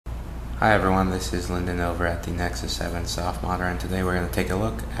Hi everyone, this is Lyndon over at the Nexus 7 soft modder, and today we're going to take a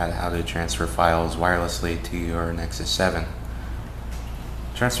look at how to transfer files wirelessly to your Nexus 7.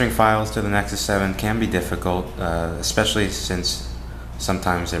 Transferring files to the Nexus 7 can be difficult, especially since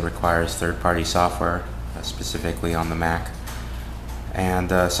sometimes it requires third-party software, specifically on the Mac.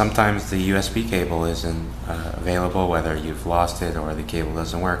 And sometimes the USB cable isn't available, whether you've lost it or the cable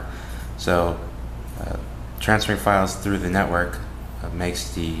doesn't work. So transferring files through the network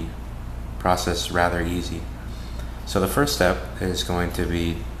makes the process rather easy. So the first step is going to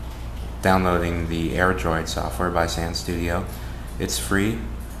be downloading the Airdroid software by SandStudio. It's free,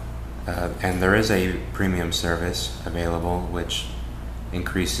 and there is a premium service available which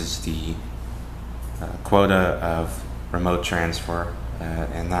increases the quota of remote transfer,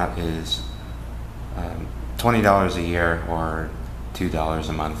 and that is $20 a year or $2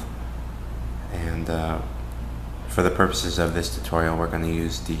 a month. And for the purposes of this tutorial, we're going to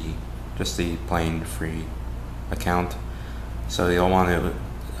use just the plain free account. So you'll want to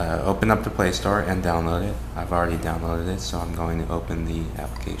open up the Play Store and download it. I've already downloaded it, so I'm going to open the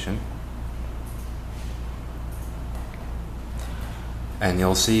application. And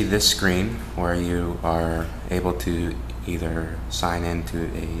you'll see this screen where you are able to either sign into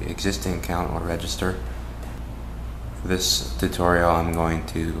an existing account or register. For this tutorial, I'm going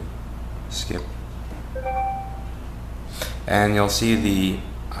to skip. And you'll see the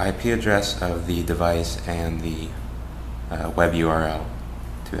IP address of the device and the web URL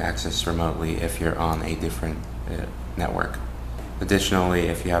to access remotely if you're on a different network. Additionally,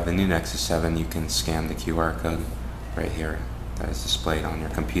 if you have the new Nexus 7, you can scan the QR code right here that is displayed on your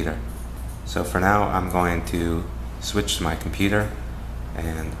computer. So for now, I'm going to switch to my computer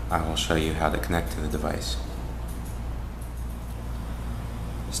and I will show you how to connect to the device.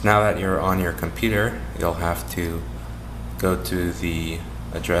 So now that you're on your computer, you'll have to go to the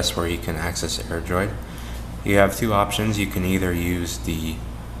address where you can access Airdroid. You have two options. You can either use the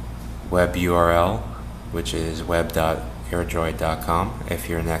web URL, which is web.airdroid.com, if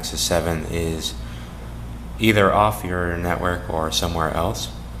your Nexus 7 is either off your network or somewhere else,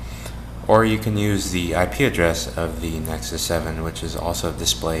 or you can use the IP address of the Nexus 7, which is also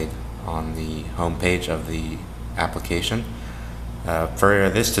displayed on the home page of the application. For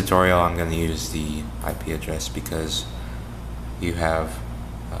this tutorial, I'm going to use the IP address because you have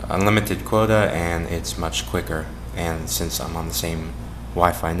unlimited quota and it's much quicker, and since I'm on the same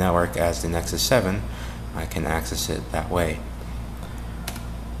Wi-Fi network as the Nexus 7, I can access it that way.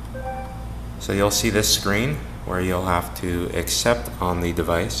 So you'll see this screen where you'll have to accept on the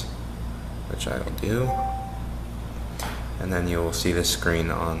device, which I will do, and then you'll see this screen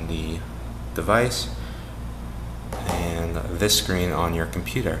on the device and this screen on your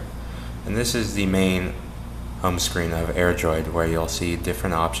computer. And this is the main home screen of Airdroid, where you'll see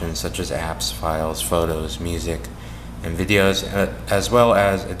different options such as apps, files, photos, music, and videos, as well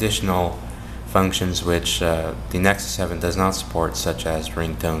as additional functions which the Nexus 7 does not support, such as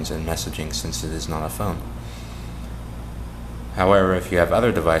ringtones and messaging, since it is not a phone. However, if you have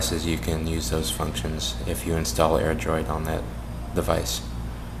other devices, you can use those functions if you install Airdroid on that device.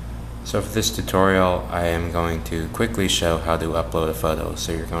 So for this tutorial, I am going to quickly show how to upload a photo.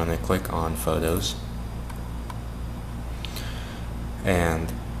 So you're going to click on Photos,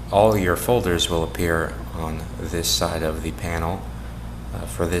 and all your folders will appear on this side of the panel.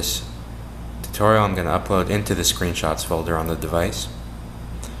 For this tutorial, I'm going to upload into the screenshots folder on the device,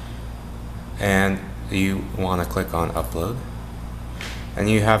 and you want to click on Upload. And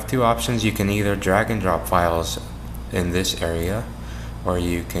you have two options. You can either drag and drop files in this area, or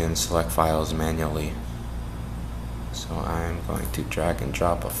you can select files manually. So I'm going to drag and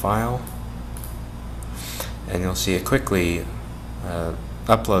drop a file, and you'll see it quickly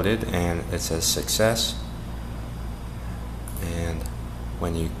uploaded, and it says success. And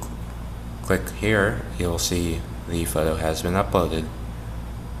when you click here, you'll see the photo has been uploaded.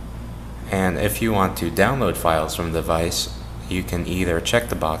 And if you want to download files from the device, you can either check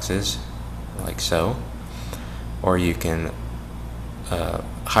the boxes like so, or you can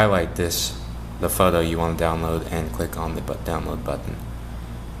highlight the photo you want to download and click on the download button.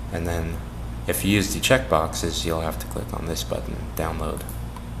 And then if you use the check boxes, you'll have to click on this button, download.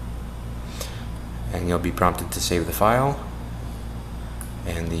 And you'll be prompted to save the file,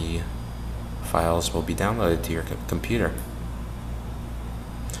 and the files will be downloaded to your computer.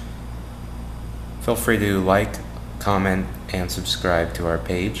 Feel free to like, comment, and subscribe to our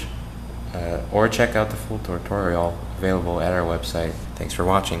page, or check out the full tutorial available at our website. Thanks for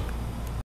watching.